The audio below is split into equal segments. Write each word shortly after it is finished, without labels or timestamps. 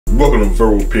Welcome to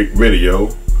Verbal Pick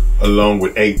Radio, along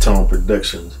with A-Tone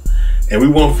Productions. And we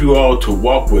want you all to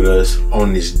walk with us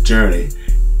on this journey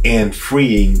in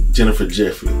freeing Jennifer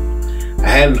Jeffley. I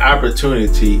had an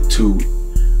opportunity to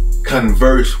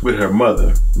converse with her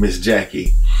mother, Miss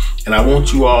Jacky, and I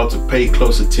want you all to pay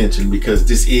close attention because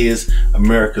this is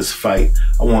America's fight.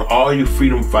 I want all you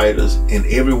freedom fighters and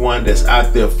everyone that's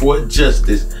out there for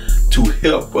justice to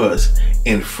help us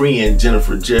in freeing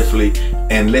Jennifer Jeffley,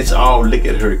 and let's all look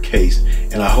at her case.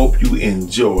 And I hope you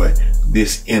enjoy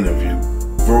this interview.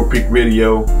 Verbal Pick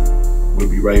Radio, we'll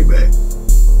be right back.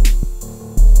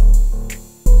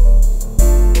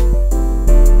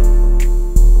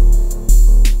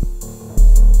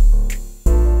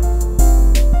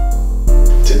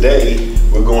 Today,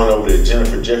 we're going over to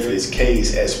Jennifer Jeffley's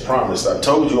case as promised. I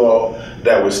told you all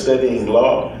that I was studying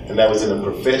law and I was in a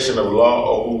profession of law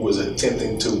or who was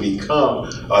attempting to become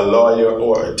a lawyer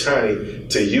or attorney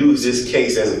to use this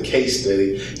case as a case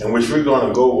study in which we're going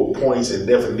to go over points and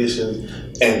definitions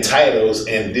and titles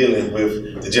in dealing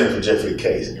with the Jennifer Jeffley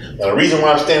case. Now, the reason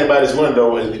why I'm standing by this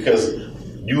window is because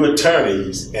you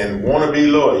attorneys and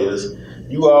wannabe lawyers,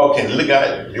 you all can look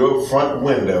out your front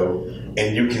window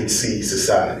and you can see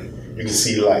society. You can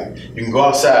see light. You can go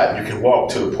outside, you can walk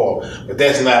to the park. But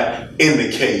that's not in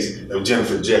the case of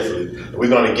Jennifer Jeffley. We're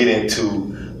going to get into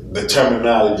the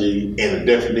terminology and the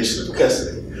definition of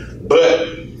custody. But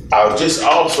I just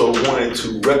also wanted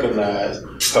to recognize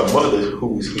her mother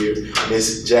who's here,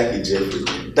 Miss Jacky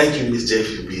Jeffley. Thank you, Miss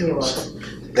Jeffley, for being on the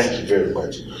show. Thank you very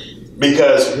much.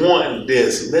 Because one,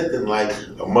 there's nothing like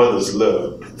a mother's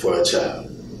love for a child.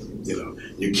 You know,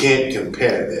 you can't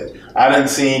compare that. I done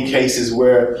seen cases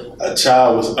where a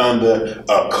child was under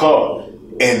a car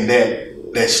and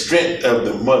that strength of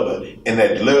the mother and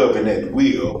that love and that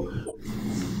will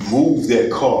moved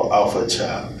that car off a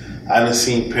child. I done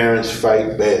seen parents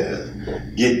fight bears,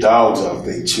 get dogs off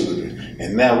their children,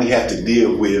 and now we have to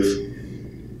deal with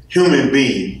human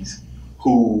beings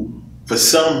who, for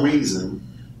some reason,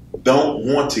 don't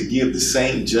want to give the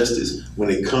same justice when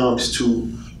it comes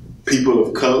to people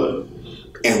of color.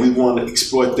 And we want to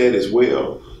exploit that as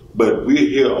well. But we're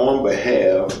here on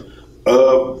behalf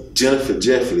of Jennifer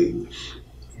Jeffley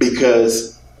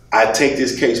because I take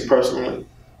this case personally,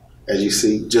 as you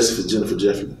see, just for Jennifer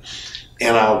Jeffley.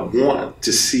 And I want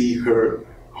to see her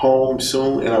home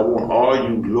soon. And I want all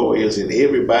you lawyers and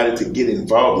everybody to get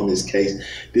involved in this case.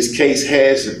 This case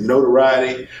has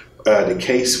notoriety. The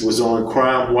case was on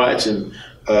Crime Watch and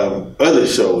other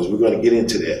shows. We're going to get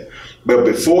into that. But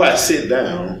before I sit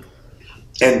down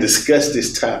and discuss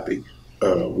this topic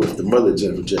with the mother,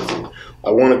 Jennifer Jeffley,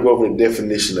 I want to go over the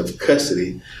definition of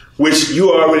custody, which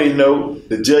you already know,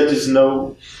 the judges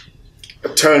know,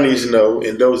 attorneys know,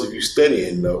 and those of you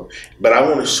studying know. But I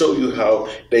want to show you how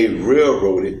they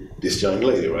railroaded this young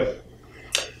lady, right?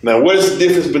 Now, what is the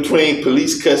difference between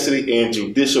police custody and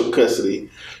judicial custody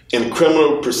in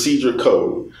criminal procedure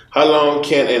code? How long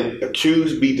can an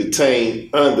accused be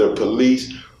detained under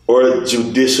police or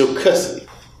judicial custody?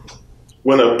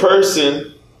 When a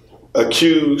person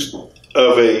accused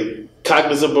of a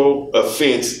cognizable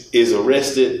offense is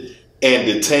arrested and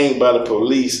detained by the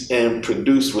police and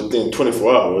produced within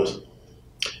 24 hours,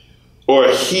 or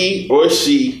he or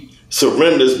she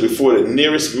surrenders before the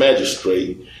nearest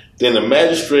magistrate, then the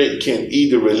magistrate can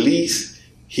either release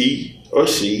he or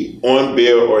she on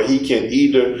bail, or he can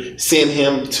either send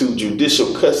him to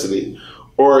judicial custody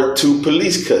or to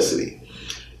police custody.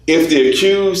 If the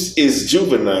accused is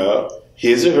juvenile,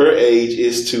 his or her age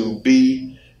is to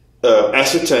be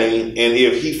ascertained, and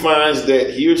if he finds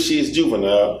that he or she is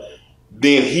juvenile,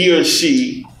 then he or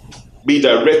she be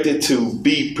directed to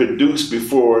be produced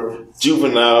before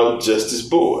Juvenile Justice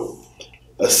Board.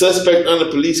 A suspect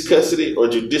under police custody or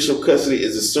judicial custody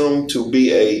is assumed to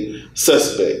be a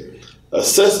suspect. A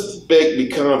suspect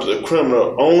becomes a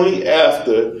criminal only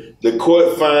after the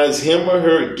court finds him or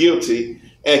her guilty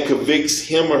and convicts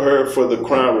him or her for the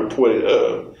crime reported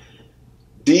of.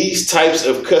 These types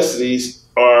of custodies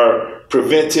are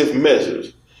preventive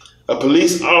measures. A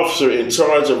police officer in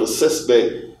charge of a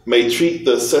suspect may treat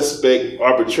the suspect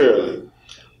arbitrarily.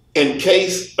 In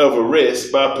case of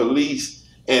arrest by police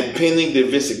and pending the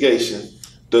investigation,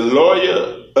 the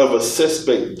lawyer of a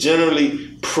suspect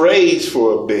generally prays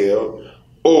for a bail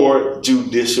or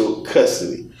judicial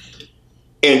custody.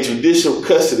 In judicial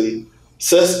custody,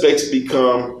 suspects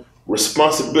become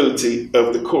responsibility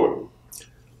of the court.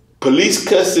 Police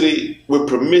custody with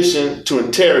permission to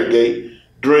interrogate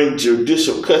during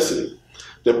judicial custody.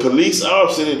 The police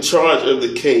officer in charge of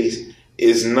the case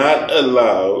is not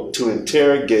allowed to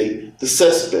interrogate the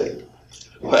suspect.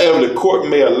 However, the court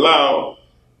may allow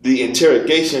the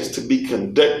interrogations to be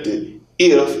conducted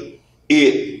if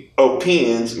it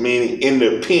opines, meaning in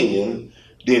the opinion,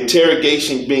 the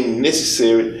interrogation being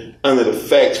necessary under the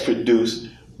facts produced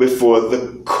before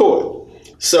the court.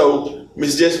 So,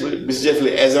 Ms.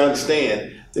 Jeffley, as I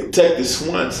understand, Detective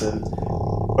Swanson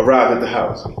arrived at the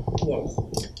house. Yes.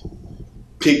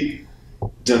 Picked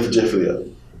Jennifer Jeffley up.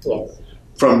 Yes.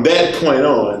 From that point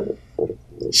on,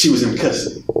 she was in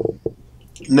custody.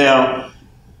 Now,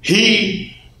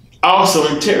 he also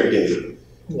interrogated her.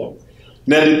 Yes.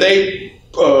 Now, did they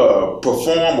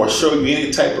perform or show you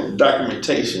any type of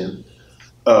documentation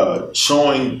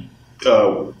showing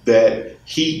that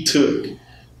he took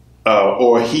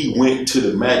or he went to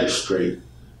the magistrate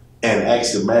and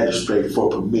asked the magistrate for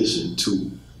permission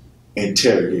to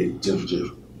interrogate Jennifer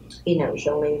Jeffley? He never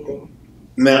showed me anything.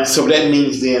 Now, so that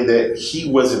means then that he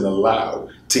wasn't allowed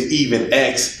to even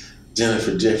ask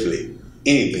Jennifer Jeffley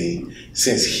anything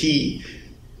since he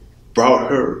brought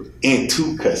her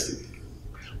into custody.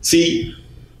 See,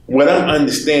 what I'm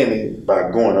understanding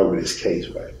by going over this case,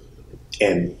 right,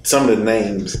 and some of the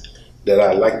names that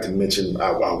I like to mention,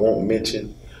 I won't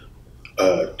mention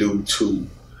due to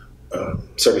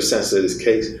circumstances of this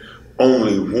case.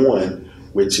 Only one,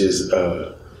 which is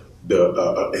an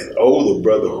older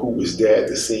brother who was there at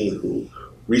the scene who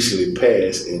recently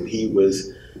passed, and he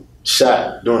was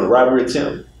shot during a robbery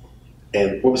attempt.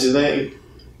 And what was his name?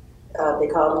 They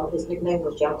called him, his nickname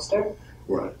was Youngster.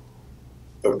 Right.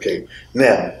 Okay.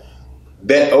 Now,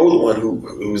 that older one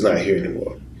who's not here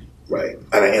anymore, right?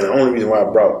 And the only reason why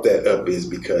I brought that up is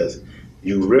because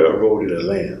you railroaded a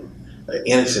lamb, an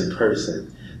innocent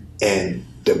person, and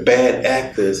the bad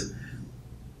actors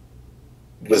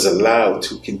was allowed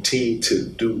to continue to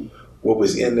do what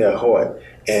was in their heart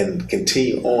and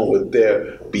continue on with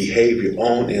their behavior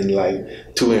on in life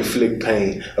to inflict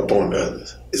pain upon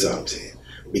others, is all I'm saying.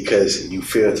 Because you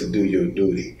failed to do your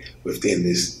duty within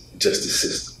this justice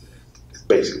system.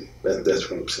 Basically, that's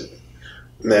what I'm saying.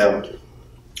 Now,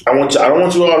 I don't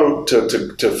want you all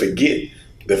to forget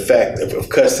the fact of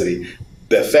custody,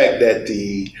 the fact that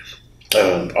the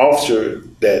officer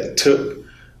that took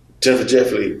Jennifer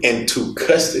Jeffley into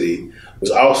custody was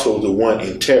also the one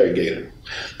interrogator.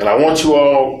 And I want you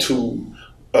all to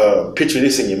picture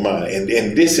this in your mind.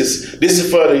 And this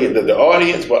is for the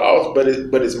audience,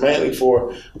 but it's mainly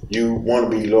for you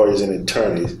wannabe lawyers and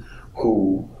attorneys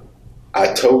who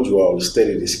I told you all to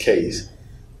study this case,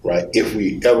 right? If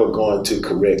we ever going to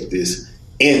correct this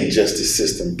injustice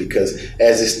system, because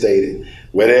as it stated,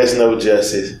 where there's no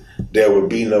justice, there will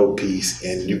be no peace,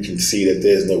 and you can see that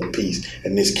there's no peace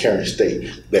in this current state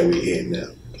that we're in now.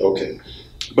 Okay.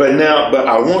 But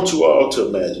I want you all to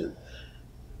imagine,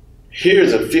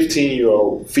 here's a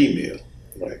 15-year-old female,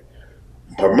 right?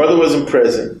 Her mother wasn't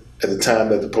present at the time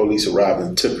that the police arrived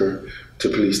and took her to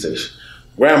the police station.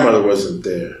 Grandmother wasn't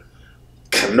there.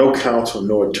 No counsel,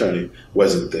 no attorney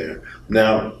wasn't there.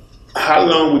 Now, how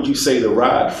long would you say the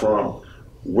ride from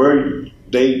where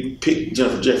they picked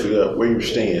Jennifer Jeffley up, where you were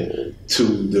staying, to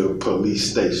the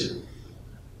police station?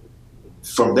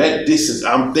 From that distance,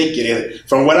 I'm thinking, and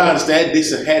from what I understand, that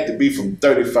distance had to be from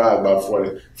 35 about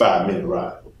 45-minute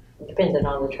ride. Depending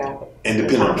on the traffic. And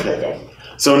depending on traffic.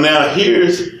 So now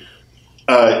here's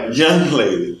a young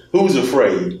lady who's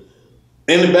afraid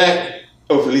in the back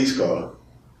of a police car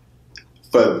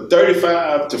for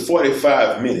 35 to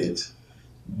 45 minutes.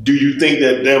 Do you think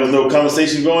that there was no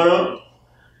conversation going on?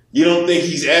 You don't think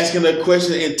he's asking her a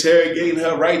question, interrogating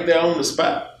her right there on the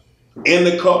spot in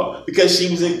the car, because she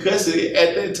was in custody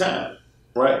at that time,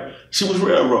 right? She was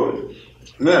railroaded.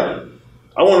 Now,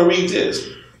 I want to read this.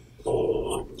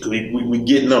 We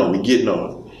getting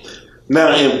on.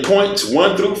 Now, in points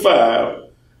 1 through 5,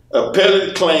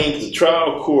 appellant claims the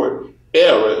trial court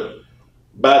erred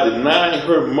by denying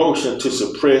her motion to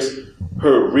suppress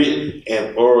her written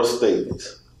and oral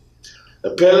statements.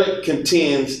 Appellant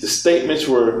contends the statements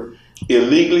were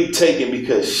illegally taken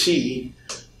because she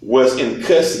was in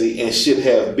custody and should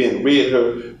have been read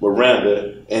her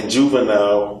Miranda and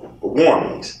juvenile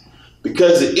warnings.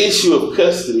 Because the issue of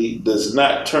custody does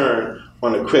not turn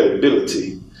on the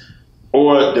credibility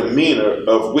or demeanor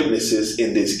of witnesses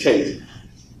in this case,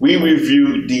 we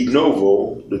review de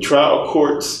novo the trial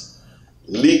court's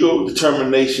legal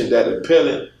determination that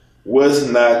appellant was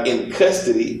not in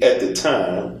custody at the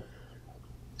time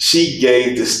she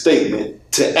gave the statement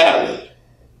to Allen.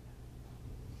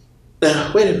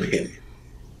 Now, wait a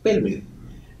minute.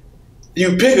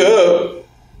 You pick her up,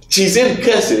 she's in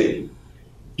custody,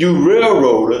 you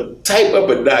railroad her, type up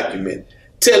a document,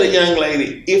 tell a young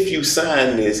lady, if you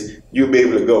sign this, you'll be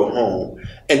able to go home.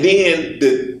 And then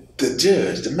the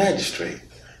judge, the magistrate,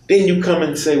 then you come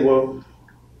and say, well,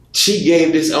 she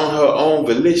gave this on her own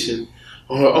volition,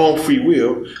 on her own free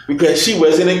will, because she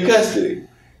wasn't in custody.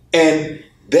 And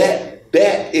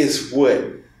that is what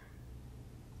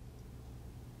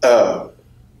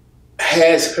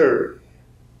has her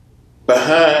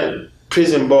behind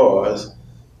prison bars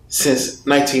since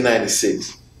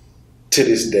 1996 to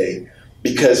this day,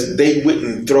 because they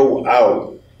wouldn't throw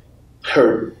out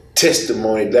her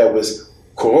testimony that was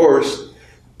coerced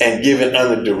and given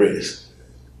under duress.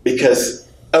 Because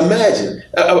imagine,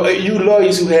 you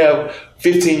lawyers who have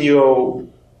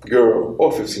 15-year-old girl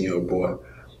or 15-year-old boy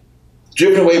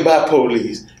driven away by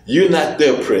police, you're not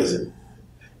there present,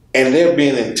 and they're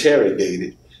being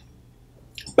interrogated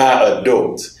by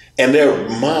adults, and their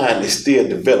mind is still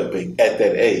developing at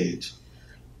that age.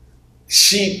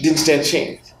 She didn't stand a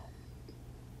chance.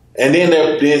 And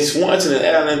then Swanson and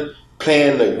Allen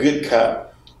playing the good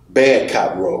cop, bad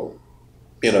cop role.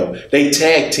 You know, they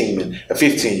tag teaming a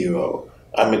 15-year-old.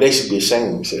 I mean, they should be ashamed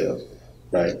of themselves,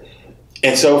 right?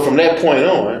 And so from that point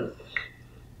on,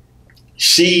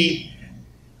 she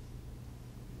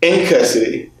in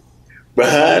custody,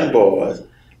 behind bars,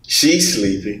 she's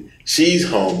sleeping, she's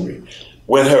hungry.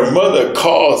 When her mother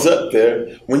calls up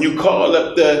there, when you call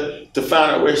up there to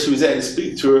find out where she was at and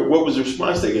speak to her, what was the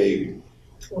response they gave you?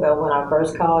 Well, when I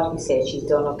first called, he said she's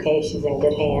doing okay, she's in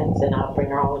good hands, and I'll bring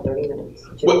her home in 30 minutes.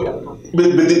 But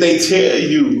did they tell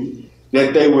you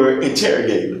that they were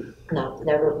interrogating? No,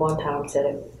 never one time said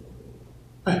it.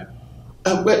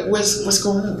 What's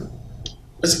going on?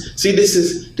 See, this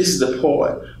is the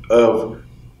part of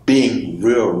being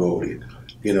railroaded.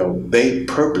 You know, they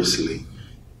purposely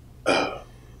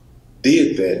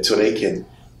did that so they can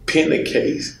pin the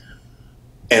case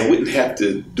and wouldn't have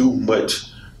to do much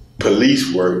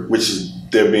police work, which is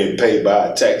they're being paid by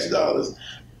our tax dollars.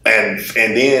 And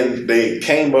then they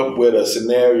came up with a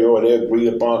scenario, or they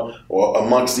agreed upon, or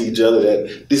amongst each other,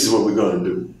 that this is what we're going to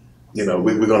do. You know,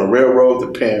 we're going to railroad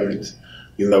the parents.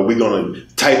 You know, we're going to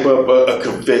type up a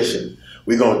confession.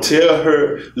 We're going to tell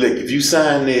her, look, if you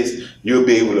sign this, you'll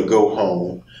be able to go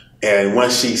home. And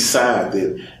once she signed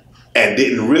it and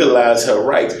didn't realize her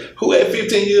rights, who at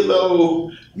 15 years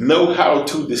old know how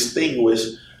to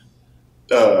distinguish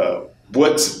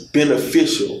what's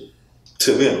beneficial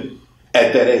to them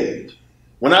at that age.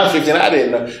 When I was 15, I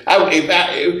didn't know.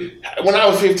 When I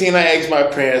was 15, I asked my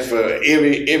parents for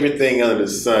everything under the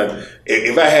sun.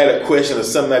 If I had a question or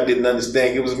something I didn't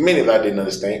understand, it was many that I didn't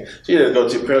understand. So you had to go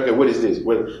to your parents. Okay, what is this?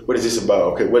 What is this about?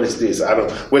 Okay, what is this?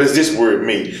 What does this word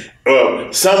mean?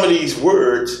 Some of these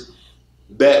words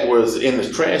that was in the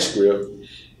transcript,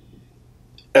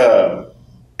 8th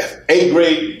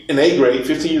grade,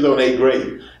 15 years old in 8th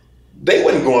grade, they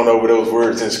wasn't going over those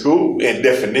words in school and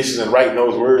definitions and writing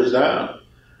those words down.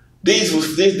 This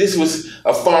was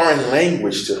a foreign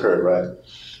language to her, right?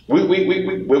 We're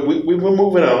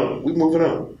moving on. We're moving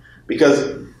on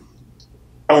because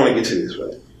I want to get to this,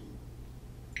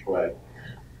 right?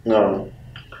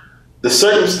 The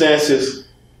circumstances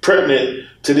pertinent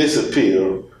to this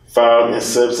appeal filed in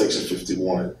subsection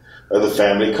 51 of the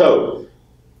Family Code.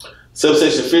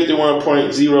 Subsection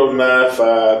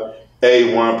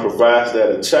 51.095A1 provides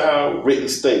that a child written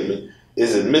statement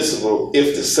is admissible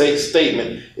if the said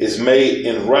statement is made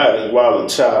in writing while the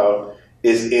child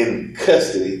is in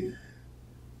custody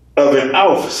of an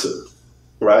officer,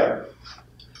 right?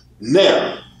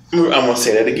 Now, I'm going to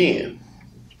say that again.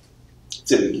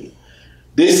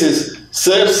 This is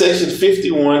subsection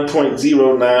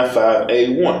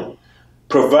 51.095A1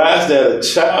 provides that a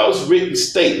child's written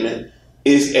statement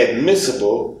is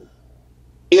admissible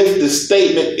if the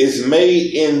statement is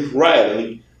made in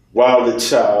writing while the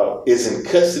child is in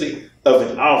custody of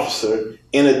an officer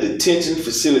in a detention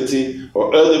facility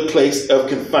or other place of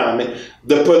confinement.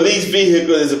 The police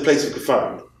vehicle is a place of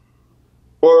confinement.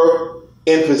 Or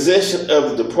in possession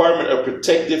of the Department of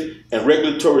Protective and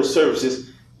Regulatory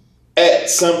Services at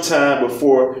some time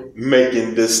before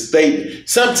making the statement.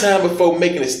 Sometime before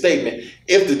making a statement,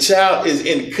 if the child is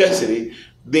in custody,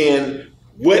 then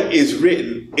what is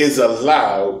written is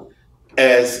allowed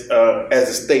as a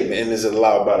statement and is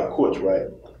allowed by the courts, right?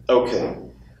 Okay,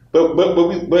 but we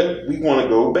want to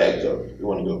go back though. We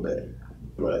want to go back,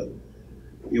 right?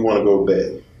 We want to go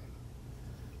back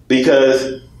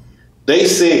because they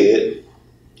said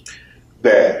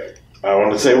that I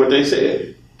want to say what they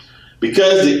said.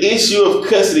 Because the issue of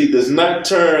custody does not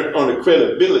turn on the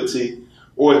credibility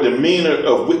or demeanor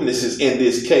of witnesses in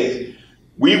this case,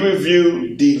 we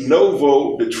review de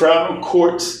novo the trial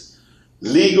court's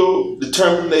legal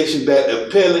determination that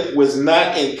appellant was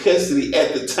not in custody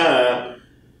at the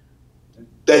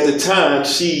time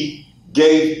she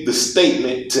gave the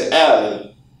statement to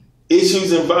Allen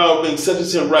issues involving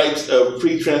substantive rights of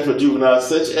pre-transfer juveniles,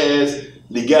 such as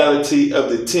legality of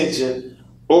detention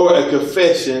or a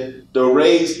confession, though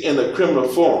raised in a criminal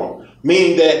forum.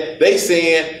 Meaning that they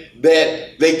saying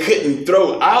that they couldn't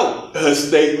throw out her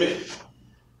statement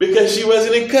because she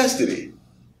wasn't in custody.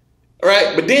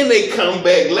 Right? But then they come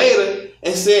back later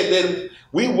and said that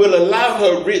we will allow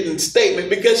her written statement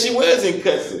because she was in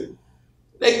custody.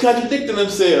 They contradicting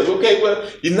themselves. Okay, well,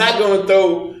 you're not gonna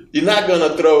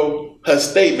throw her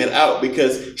statement out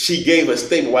because she gave a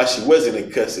statement while she wasn't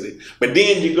in custody. But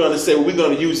then you're gonna say, well, we're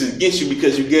gonna use it against you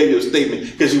because you gave your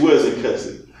statement because you was in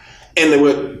custody. And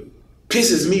what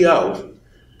pisses me off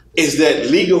is that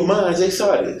legal minds, they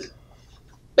saw this.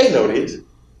 They know this.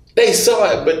 They saw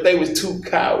it, but they was too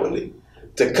cowardly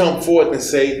to come forth and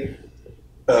say,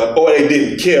 or they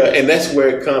didn't care. And that's where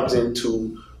it comes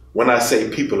into when I say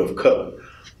people of color.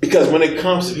 Because when it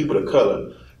comes to people of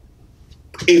color,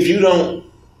 if you don't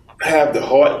have the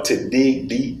heart to dig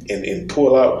deep and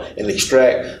pull out and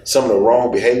extract some of the wrong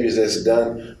behaviors that's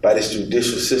done by this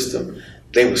judicial system,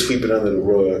 they would sweep it under the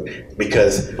rug.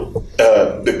 Because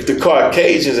the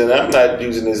Caucasians, and I'm not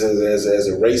using this as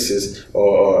a racist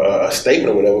or a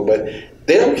statement or whatever, but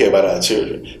they don't care about our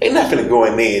children. They're not going to go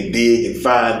in there and dig and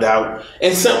find out.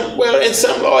 And some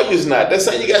lawyers not. That's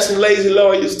how you got some lazy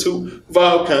lawyers too, of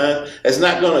all kinds, that's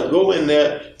not going to go in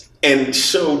there and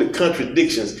show the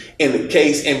contradictions in the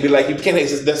case and be like, you can't.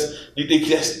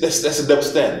 That's a double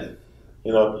standard.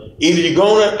 You know, either you're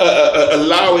going to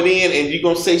allow it in and you're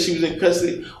going to say she was in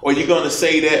custody, or you're going to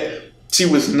say that she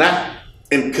was not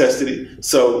in custody,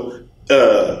 so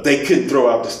they couldn't throw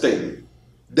out the statement.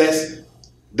 That's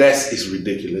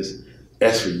ridiculous.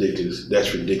 That's ridiculous.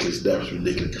 That's ridiculous. That's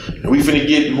ridiculous. And we finna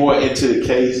get more into the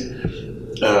case,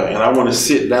 and I want to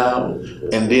sit down,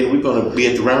 and then we're gonna be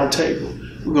at the round table.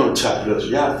 We're gonna chop it up. So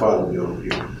y'all follow me over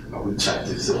here. We chop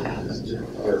this up.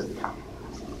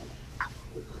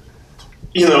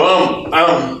 You know,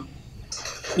 I'm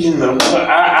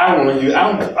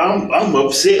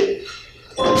upset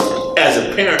as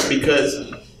a parent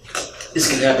because this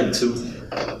can happen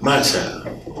to my child.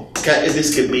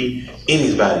 This could be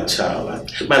anybody's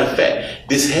child. Matter of fact,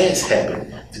 this has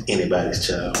happened to anybody's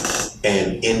child.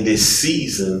 And in this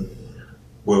season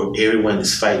where everyone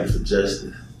is fighting for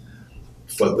justice,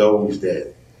 for those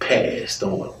that passed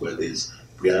on, whether it's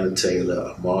Breonna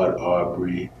Taylor, Ahmaud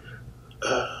Arbery,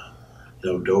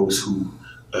 those who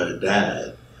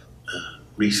died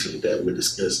recently that we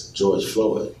discussed, George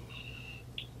Floyd,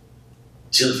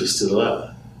 Jennifer's still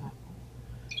alive.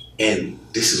 And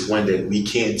this is one that we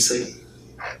can't say,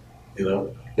 you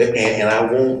know. And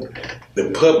I want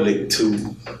the public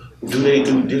to do their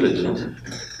due diligence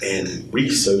and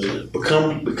research,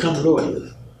 become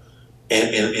lawyers,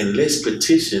 and let's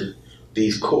petition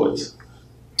these courts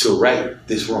to right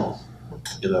this wrong,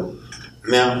 you know.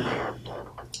 Now,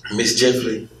 Miss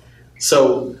Jeffley,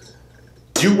 so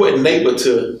you wasn't able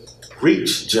to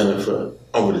reach Jennifer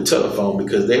over the telephone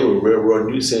because they were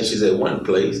railroading you saying she's at one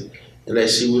place and that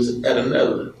she was at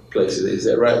another place. Is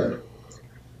that right?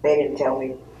 They didn't tell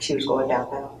me she was going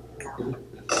downtown. No.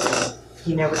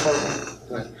 He never told me.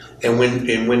 Right. And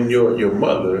when your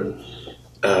mother,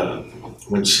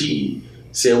 when she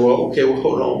said, well, okay, well,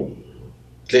 hold on,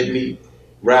 let me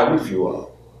ride with you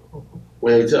all.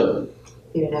 What did he tell her?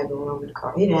 He didn't have a room in the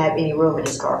car. He didn't have any room in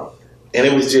his car. And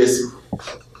it was just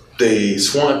the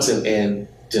Swanson and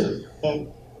Jennifer. And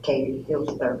Katie, it was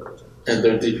the third person. And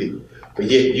 30 people. But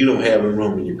yet you don't have a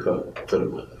room in your car for the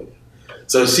mother.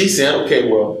 So she said, okay,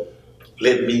 well,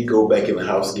 let me go back in the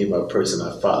house, get my purse, and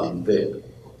I'll follow you there.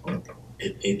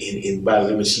 And by the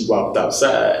time when she walked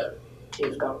outside, she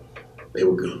was gone. They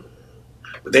were gone.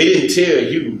 But they didn't tell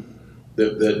you,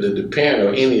 the parent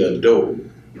or any adult,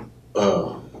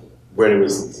 where they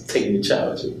was taking the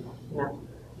child to. No.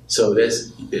 So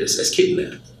that's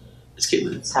kidnapping. It's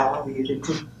kidnapping. That's how I viewed it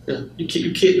too. Yeah,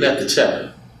 you kidnapped the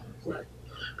child, right?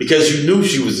 Because you knew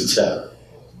she was a child,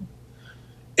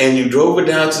 and you drove her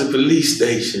down to the police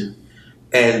station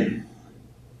and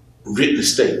written a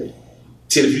statement.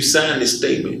 Said if you sign this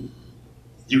statement,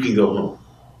 you can go home.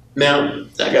 Now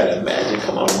I gotta imagine.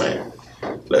 Come on, man.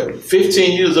 Look,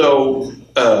 15 years old.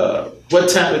 What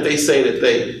time did they say that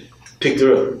they picked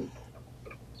her up?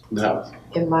 The house.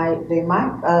 They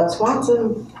might.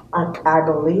 Swanson, I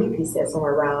believe he said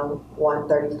somewhere around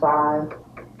 1:35.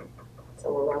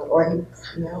 Somewhere around, or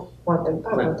 1:35.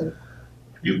 Right. 1:35.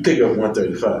 You pick up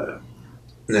 1:35.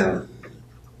 Now,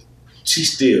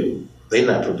 they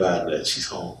not providing that. She's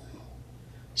home.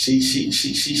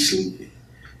 She's sleeping.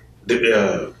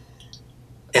 And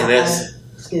that's.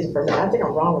 Excuse me for a minute. I think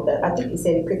I'm wrong with that. I think he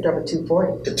said he picked her up at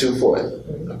 2:40. At 2:40.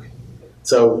 Mm-hmm. Okay.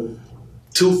 So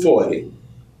 2:40.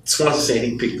 Swanson said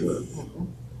he picked her up.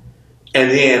 And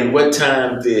then what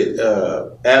time did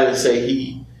Alan say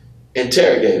he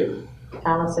interrogated her?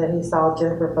 Alan said he saw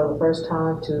Jennifer for the first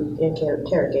time to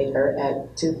interrogate her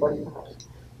at 2:45.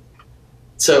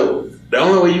 So the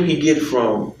only way you can get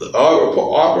from the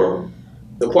Arbor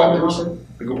apartments,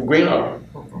 Green Arbor,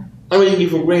 only way you can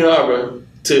get from Green Arbor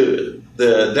to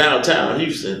the downtown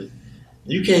Houston,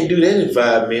 you can't do that in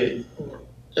 5 minutes.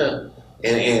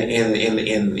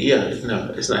 And yeah,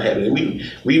 no, it's not happening.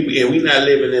 We not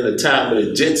living in a time of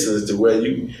the Jetsons to where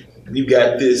you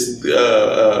got this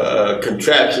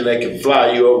contraption that can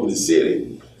fly you over the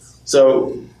city.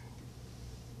 So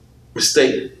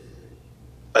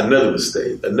another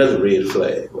mistake, another red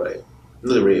flag, right?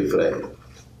 Another red flag.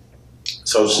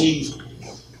 So she's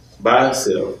by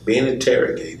herself being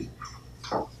interrogated,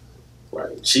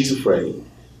 right? She's afraid,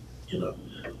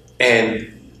 and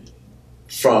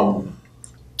from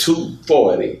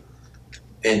 2:40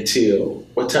 until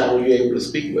what time were you able to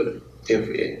speak with her? If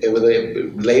it was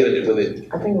later,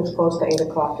 I think it was close to 8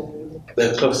 o'clock in the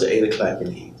evening. Close to 8 o'clock in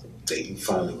the evening, they can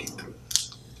finally get through.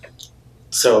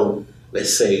 So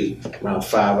let's say around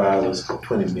 5 hours,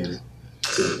 20 minutes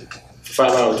to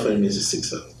 5 hours, 20 minutes to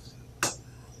 6 hours.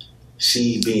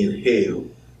 She being held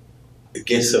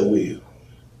against her will.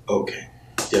 Okay.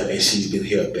 Yeah, and she's been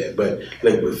held back. But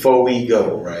like before we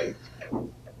go, right?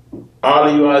 All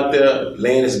of you out there,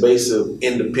 land is base of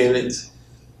independence,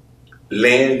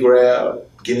 land grab,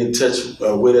 get in touch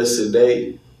with us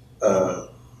today.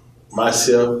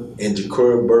 Myself and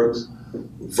Jacory Burks,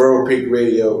 Vero Pick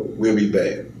Radio, we'll be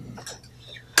back.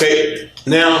 Okay,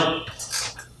 now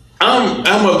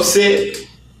I'm upset,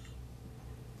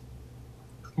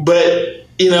 but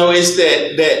it's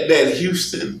that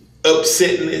Houston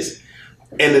upsetness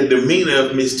and the demeanor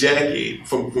of Miss Jacky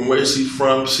from where she's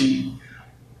from.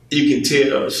 You can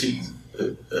tell she's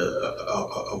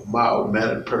a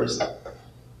mild-mannered person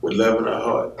with love in her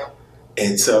heart.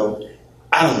 And so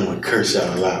I don't want to curse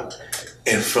y'all out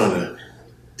in front of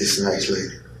this nice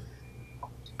lady.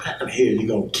 But I'm here, you're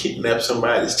going to kidnap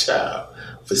somebody's child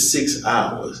for 6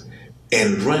 hours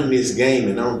and run this game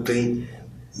and don't think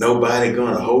nobody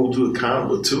going to hold you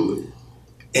accountable to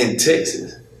it in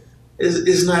Texas.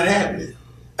 It's not happening.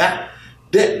 That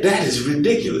is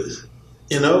ridiculous,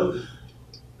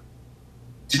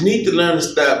 You need to learn to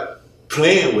stop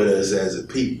playing with us as a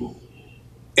people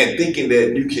and thinking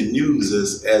that you can use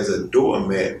us as a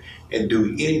doormat and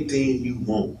do anything you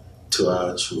want to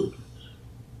our children.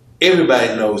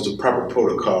 Everybody knows the proper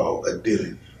protocol of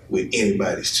dealing with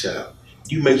anybody's child.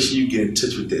 You make sure you get in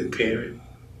touch with that parent.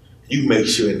 You make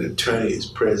sure an attorney is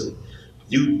present.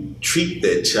 You treat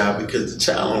that child because the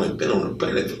child only been on the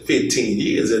planet for 15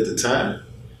 years at the time.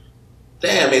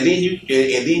 Damn, and then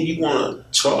you want to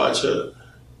charge her,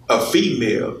 a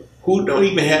female who don't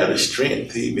even have the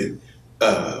strength to even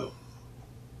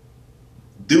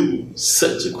do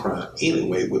such a crime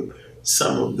anyway, with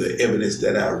some of the evidence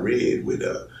that I read with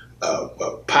a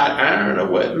pot iron or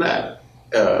whatnot,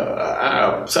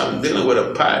 something dealing with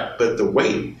a pot, but the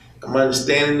weight, my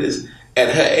understanding is at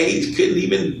her age couldn't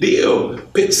even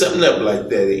pick something up like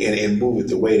that and move it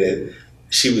the way that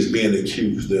she was being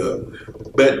accused of.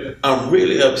 But I'm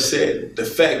really upset the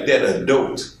fact that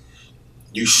adults,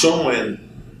 you showing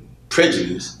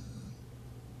prejudice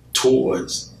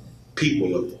towards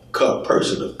people of color,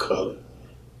 person of color,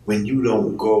 when you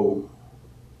don't go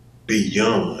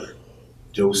beyond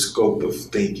your scope of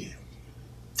thinking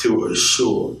to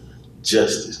assure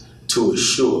justice, to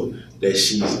assure that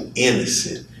she's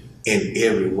innocent in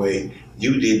every way.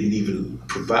 You didn't even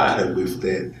provide her with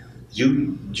that.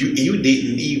 You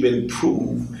didn't even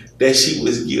prove that she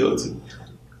was guilty.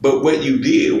 But what you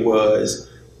did was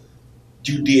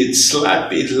you did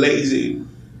sloppy, lazy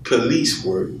police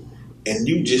work, and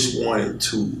you just wanted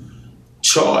to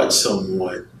charge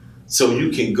someone so you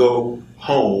can go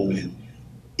home and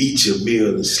eat your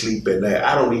meal and sleep at night.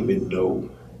 I don't even know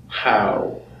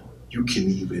how you can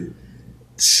even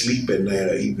sleep at night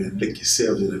or even look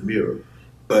yourselves in the mirror.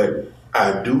 But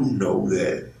I do know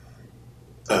that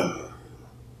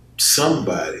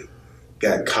somebody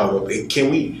got caught up. And can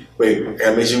we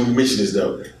mention this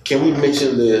though. Can we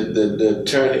mention the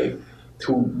attorney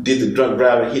who did the drunk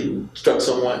driving hit and struck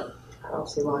someone? I don't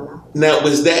see why not. Now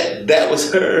that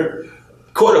was her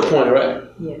court appointed, right?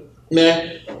 Yeah.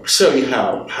 Now show you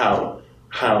how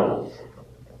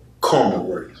karma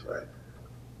works, right?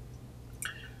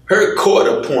 Her court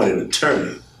appointed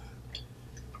attorney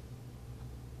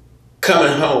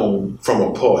coming home from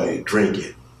a party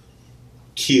drinking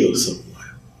killed someone.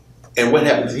 And what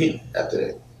happened to him after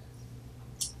that?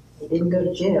 He didn't go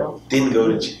to jail. Didn't go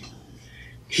to jail.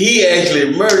 He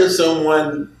actually murdered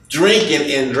someone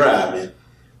drinking and driving.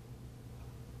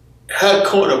 Her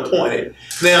court appointed.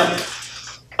 Now,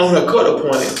 on her court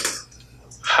appointed,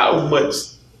 how much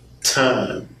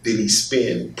time did he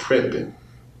spend prepping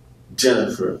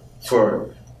Jennifer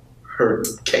for her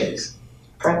case?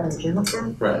 Prepping Jennifer?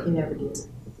 Right. He never did.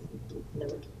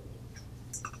 Never.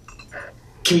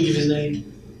 Can you give his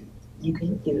name? You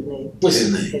can give his name. What's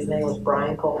his name? His name was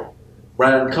Brian Cohen.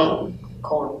 Brian Cohen.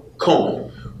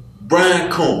 Cohen.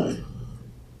 Brian Cohen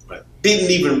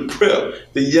didn't even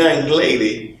prep the young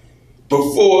lady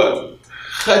before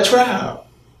her trial.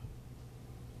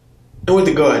 And what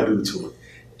did God do to him?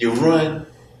 You run,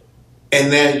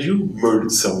 and now you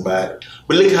murdered somebody.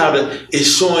 But look how it's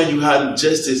showing you how the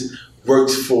justice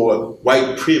works for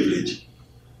white privilege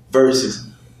versus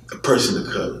a person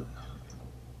of color.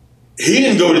 He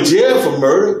didn't go to jail for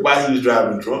murder while he was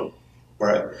driving drunk,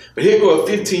 right? But here go a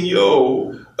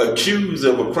 15-year-old accused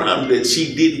of a crime that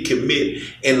she didn't commit,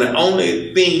 and the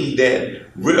only thing that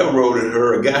railroaded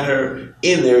her or got her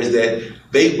in there is that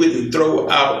they wouldn't throw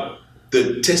out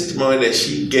the testimony that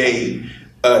she gave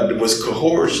was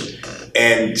coerced,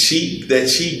 and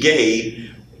she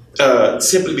gave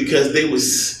simply because they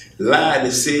was lied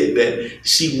and said that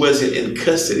she wasn't in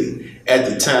custody at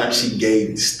the time she gave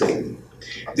the statement.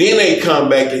 Then they come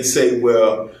back and say,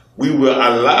 well, we will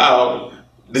allow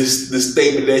the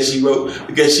statement that she wrote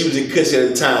because she was in custody at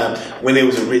the time when it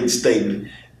was a written statement.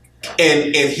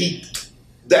 And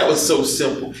that was so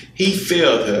simple. He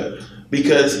failed her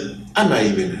because I'm not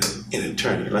even an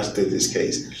attorney and I studied this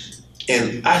case.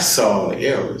 And I saw the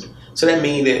errors. So that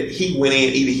means that he went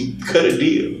in, either he cut a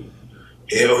deal,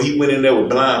 or he went in there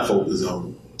with blindfolders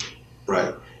on,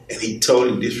 right? And he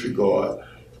totally disregarded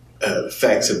the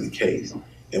facts of the case.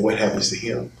 And what happens to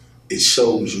him? It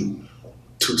shows you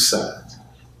two sides.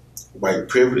 White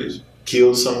privilege,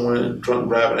 killed someone in a drunk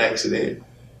driving accident,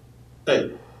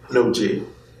 hey, no jail.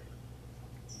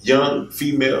 Young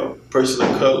female person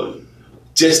of color,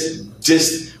 just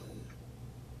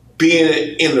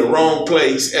being in the wrong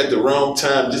place at the wrong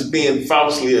time, just being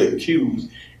falsely accused,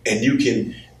 and you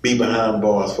can be behind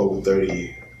bars for over 30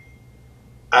 years.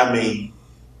 I mean,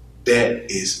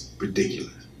 that is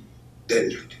ridiculous. That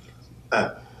is ridiculous.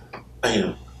 I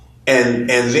know. And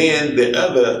then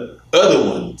the other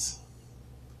ones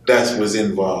that was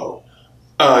involved,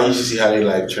 you should see how their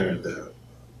life turned out.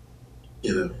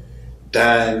 You know,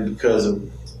 dying because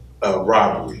of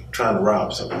robbery, trying to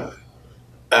rob somebody.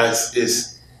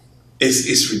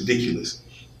 It's ridiculous.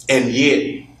 And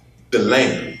yet, the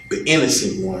lamb, the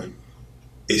innocent one,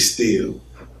 is still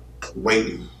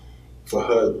waiting for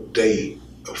her day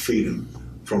of freedom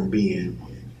from being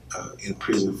in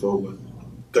prison for over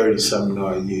 30-something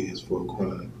odd years for a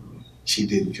crime she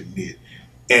didn't commit.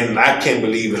 And I can't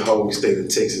believe the whole state of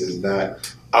Texas is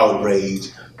not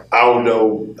outraged.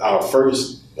 Although our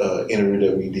first interview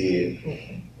that we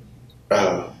did,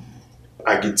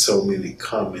 I get so many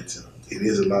comments. And it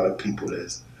is a lot of people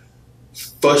that's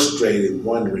frustrated,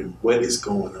 wondering what is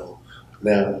going on.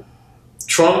 Now,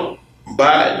 Trump,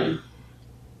 Biden,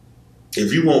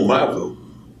 if you want my vote,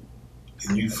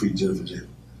 then you free Jennifer Jeffley.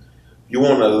 You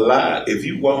want a lot, if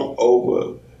you want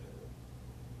over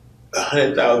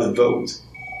 100,000 votes,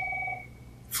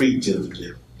 free Jennifer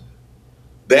Jeffley.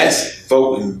 That's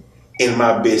voting in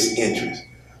my best interest.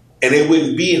 And it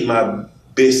wouldn't be in my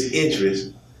best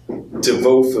interest to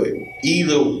vote for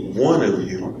either one of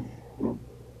you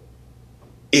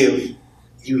if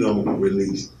you don't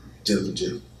release Jennifer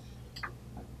Jeffley.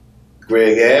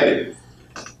 Greg Abbott,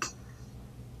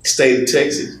 state of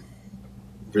Texas,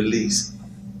 release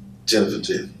Jennifer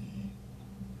Jeffley.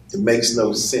 It makes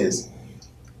no sense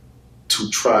to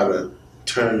try to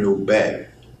turn your back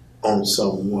on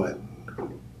someone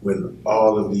when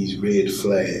all of these red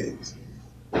flags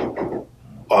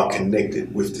are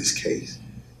connected with this case.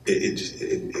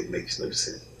 It makes no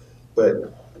sense.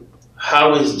 But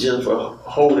how is Jennifer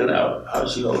holding out? How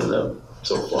is she holding up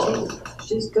so far?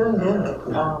 She's good.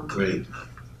 Great.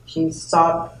 She's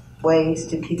sought ways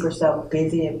to keep herself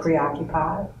busy and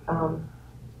preoccupied,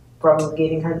 from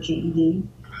getting her GED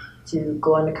to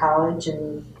going to college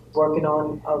and working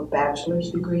on a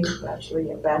bachelor's degree. And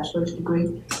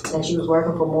she was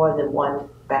working for more than one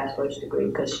bachelor's degree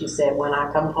because she said, when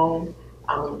I come home,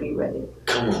 I'm going to be ready.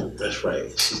 Come on, that's right.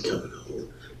 She's coming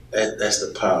home. That's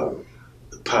the power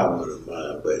of the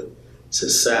mind. But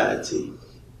society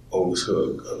owes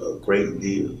her a great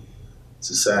deal.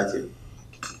 Society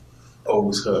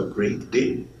owes her a great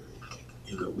debt.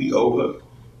 You know, we owe her.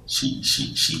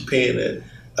 She paying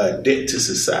a debt to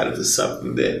society for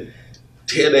something that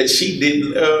she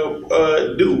didn't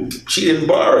do. She didn't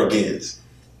borrow against.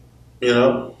 you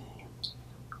know,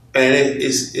 and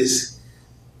it's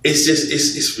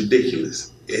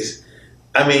ridiculous.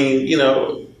 I mean, you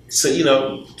know, so you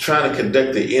know, trying to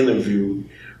conduct an interview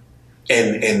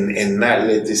and not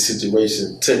let this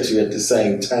situation touch you at the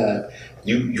same time.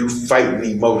 You fighting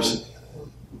emotion,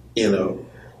 you know.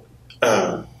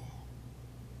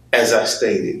 As I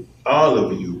stated, all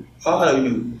of you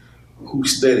who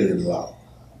study in law,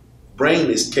 bring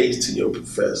this case to your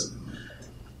professor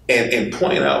and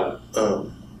point out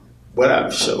what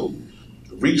I've showed.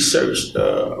 Research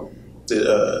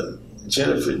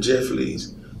Jennifer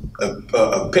Jeffley's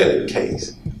appellate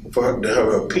case for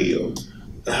her appeal,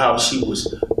 and how she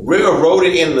was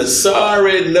railroaded in the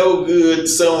sorry, no good,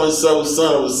 so and so,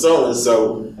 son of so and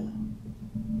so.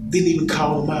 Didn't even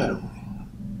call them out on it.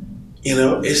 You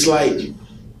know, it's like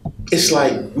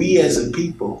we as a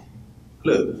people.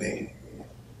 Look, man,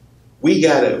 we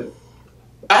gotta.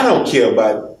 I don't care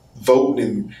about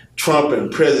voting Trump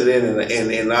and president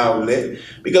and all that,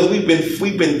 because we've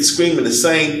been screaming the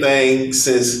same thing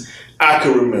since I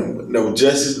can remember. No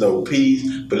justice, no peace,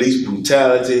 police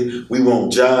brutality. We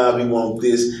want jobs. We want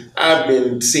this. I've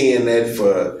been seeing that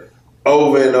for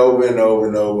over and over and over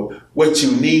and over. What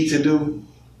you need to do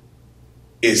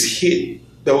is hit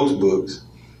those books,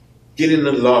 get in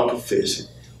the law profession,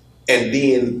 and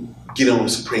then get on the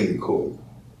Supreme Court,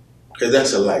 because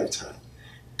that's a lifetime.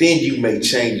 Then you make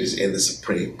changes in the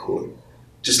Supreme Court,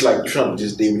 just like Trump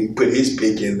just did when he put his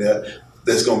pick in there.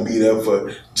 That's gonna be there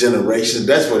for generations.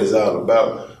 That's what it's all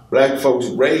about. Black folks,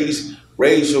 raise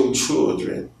your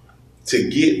children to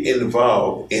get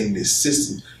involved in this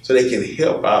system so they can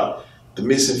help out the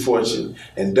misfortunate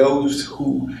and those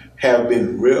who have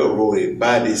been railroaded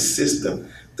by this system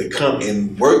to come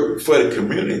and work for the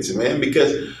community, man.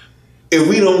 Because if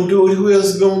we don't do it, who else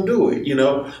is gonna do it? You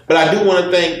know. But I do want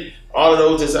to thank all of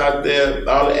those that's out there,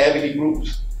 all the advocate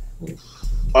groups,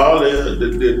 all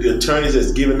the attorneys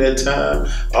that's giving their time,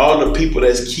 all the people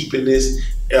that's keeping this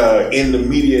in the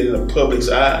media, in the public's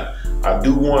eye. I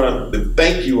do want to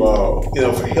thank you all, you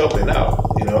know, for helping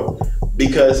out, you know,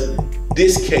 because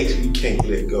this case we can't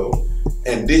let go,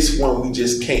 and this one we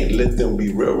just can't let them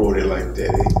be railroaded like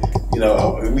that. You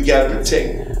know, we got to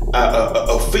protect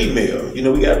a female. You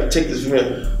know, we got to protect this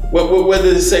female. What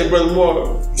did it say, Brother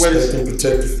Moore? Respect and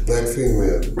protect the black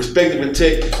female. Respect and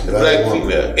protect the black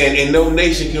female. And no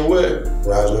nation can what?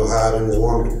 Rise no higher than the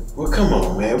woman. Well, come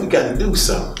on, man. We got to do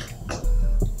something.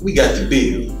 We got to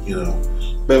build, you know.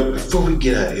 But before we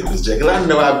get out of here, Ms. Jacky, I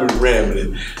know I've been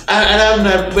rambling. I'm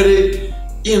not, but it,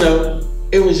 you know,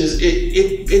 it was just,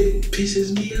 it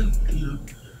pisses me off, you know.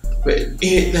 But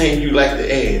anything you like to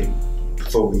add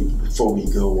before we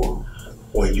go on,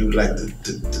 or you'd like to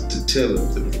tell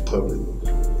the public,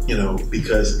 you know,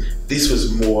 because this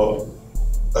was more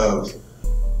of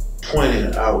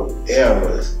pointing out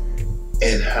errors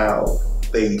and how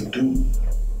they do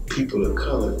people of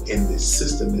color in this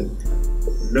system, and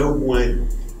no one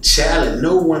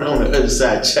on the other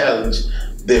side challenged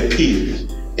their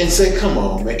peers and say, come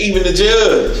on, man. Even the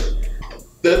judge,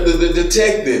 the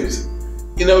detectives,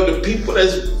 you know, the people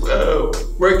that's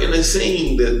working the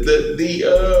scene, the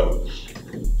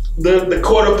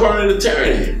court appointed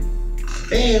attorney.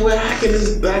 Man, well, how can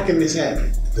this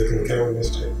happen? They can carry this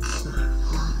too.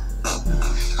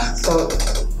 So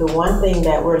the one thing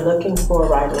that we're looking for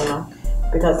right now,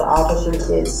 because the officers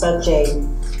did such a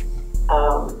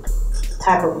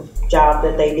type of job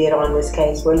that they did on this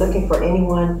case, we're looking for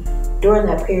anyone during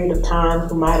that period of time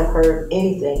who might have heard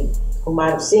anything, who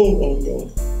might have seen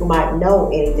anything, who might know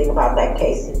anything about that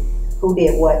case, and who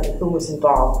did what and who was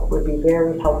involved. It would be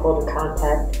very helpful to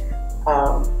contact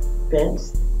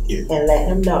Vince and let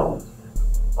him know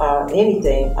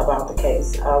anything about the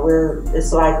case.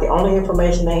 It's like the only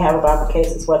information they have about the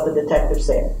case is what the detective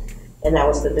said, and that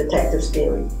was the detective's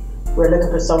theory. We're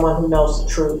looking for someone who knows the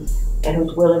truth and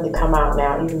who's willing to come out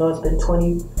now, even though it's been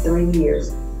 23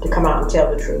 years, to come out and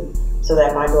tell the truth so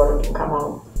that my daughter can come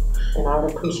home. And I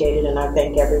would appreciate it, and I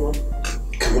thank everyone.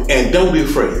 And don't be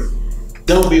afraid.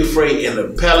 Don't be afraid. In the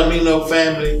Palomino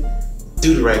family,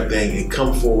 do the right thing and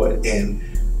come forward and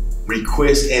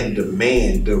request and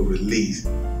demand the release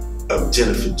of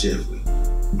Jennifer Jeffley.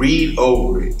 Read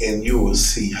over it and you will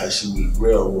see how she was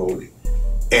railroaded.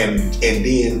 And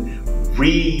then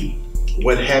read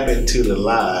what happened to the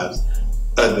lives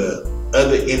of the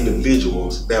other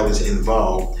individuals that was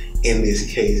involved in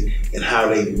this case and how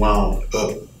they wound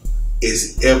up.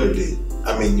 It's evident.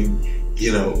 I mean,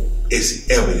 you know, it's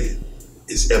evident.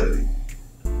 It's evident.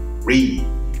 Read.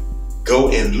 Go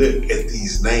and look at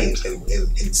these names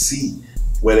and see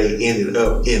where they ended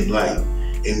up in life,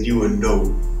 and you will know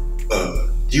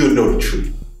the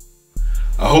truth.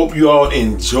 I hope you all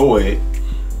enjoyed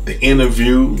the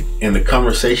interview and the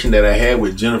conversation that I had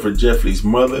with Jennifer Jeffley's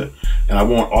mother. And I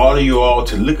want all of you all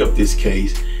to look up this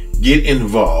case, get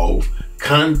involved,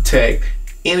 contact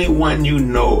anyone you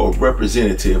know or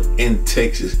representative in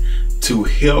Texas to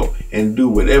help and do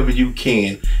whatever you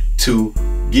can to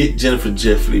get Jennifer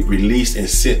Jeffley released and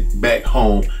sent back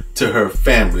home to her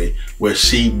family where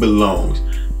she belongs.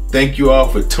 Thank you all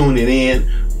for tuning in.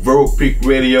 Verbal Peak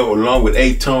Radio along with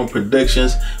A-Tone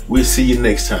Productions. We'll see you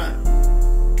next time.